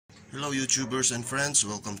Hello YouTubers and friends,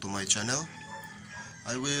 welcome to my channel.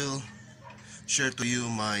 I will share to you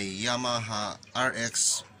my Yamaha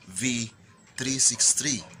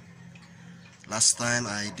RX-V363. Last time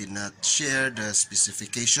I did not share the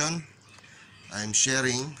specification. I'm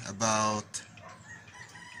sharing about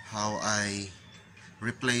how I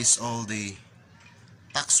replace all the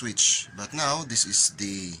tack switch. But now this is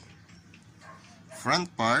the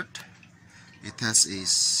front part. It has a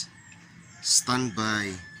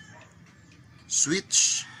standby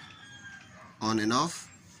switch, on and off,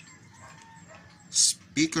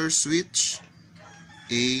 speaker switch,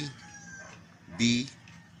 A, B,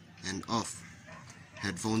 and off,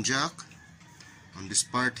 headphone jack. On this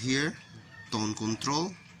part here, tone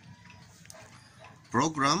control,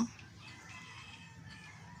 program,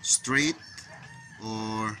 straight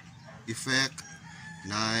or effect,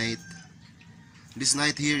 night. This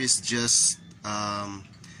night here is just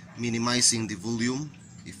minimizing the volume.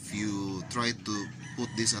 If you try to put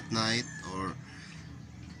this at night or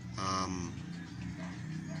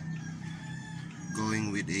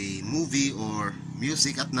going with a movie or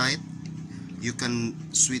music at night, you can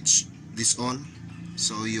switch this on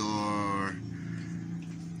so your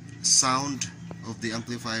sound of the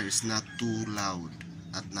amplifier is not too loud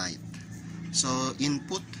at night. So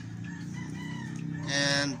input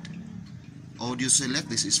and audio select,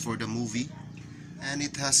 this is for the movie, and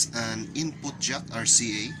it has an input jack,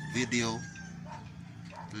 RCA, video,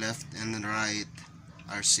 left and right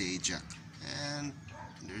RCA jack, and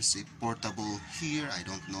there's a portable here. I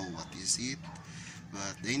don't know what is it,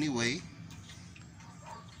 but anyway,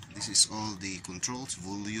 this is all the controls,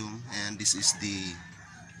 volume, and this is the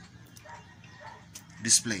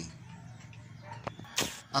display.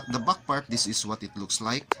 At the back part, this is what it looks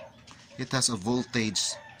like. It has a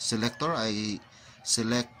voltage selector. I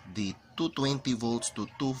select the 220 volts to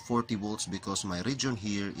 240 volts because my region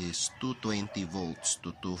here is 220 volts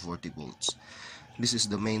to 240 volts. This is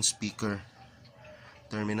the main speaker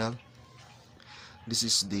terminal. This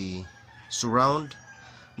is the surround.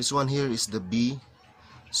 This one here is the B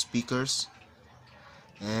speakers,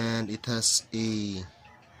 and it has a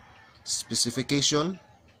specification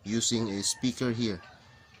using a speaker here.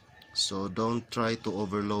 So don't try to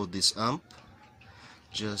overload this amp,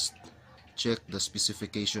 just check the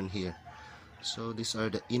specification here. So these are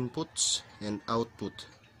the inputs and output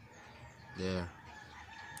there,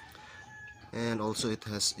 and also it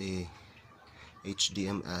has a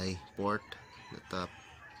HDMI port at the top.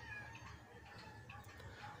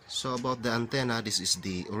 So about the antenna, this is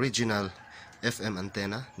the original FM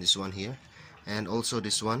antenna, this one here, and also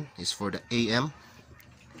this one is for the AM.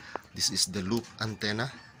 This is the loop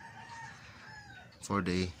antenna for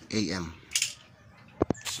the AM.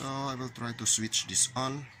 So I will try to switch this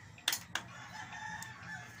on.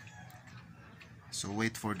 So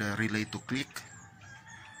wait for the relay to click.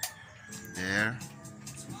 There.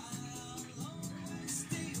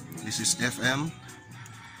 This is FM.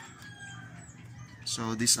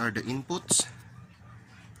 So these are the inputs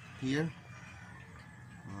here.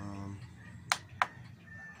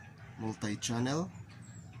 Multi-channel.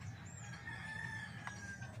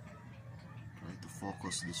 Try to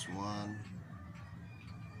focus this one.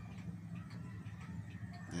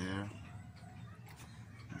 There.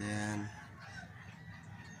 Then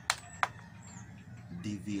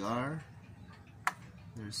DVR.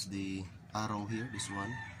 There's the arrow here, this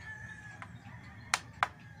one.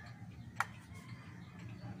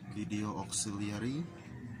 Video auxiliary.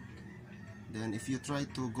 Then if you try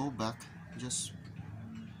to go back, just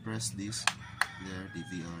press this. There,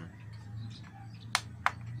 DVR.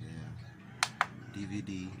 There.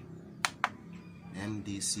 DVD.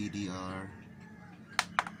 MD, CDR.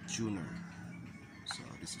 Tuner. So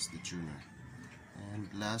this is the tuner,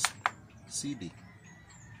 and last CD.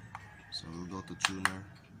 So we'll go to tuner.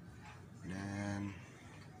 Then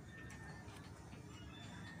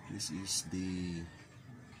this is the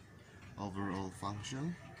overall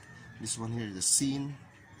function. This one here is the scene.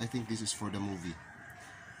 I think this is for the movie,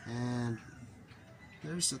 and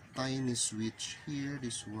there's a tiny switch here.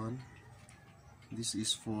 This one, this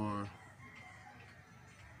is for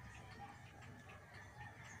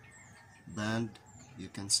band. You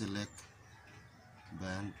can select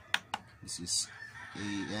band. This is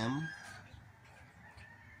AM.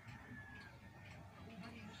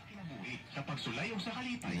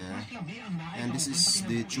 Yeah. And this is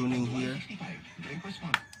the tuning here.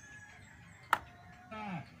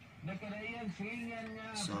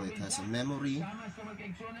 So it has a memory.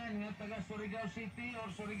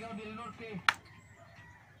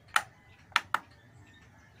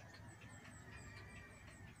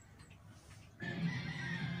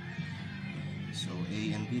 So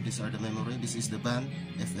A and B these are the memory. This is the band,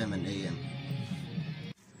 FM and AM.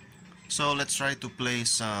 So let's try to play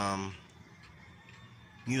some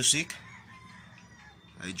music.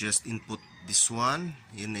 I just input this one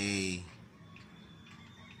in a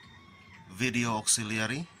video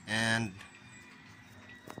auxiliary, and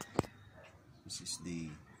this is the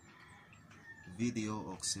video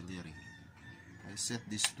auxiliary. I set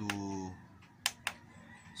this to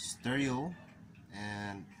stereo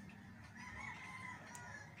and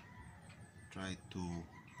try to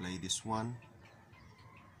play this one.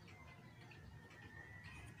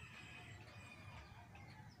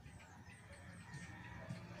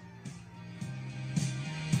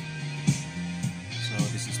 So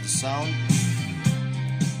this is the sound.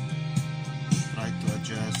 Try to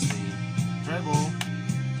adjust the treble.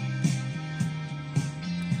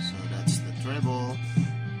 So that's the treble.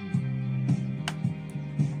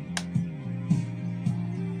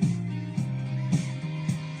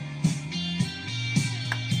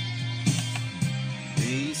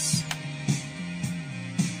 Bass.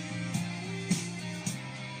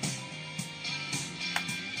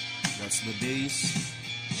 That's the bass.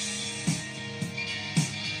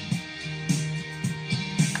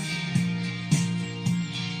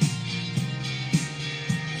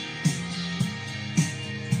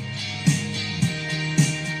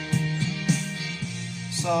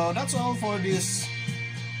 So that's all for this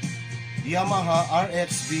Yamaha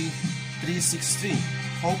RX-V363.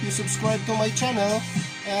 Hope you subscribe to my channel,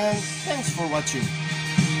 and thanks for watching.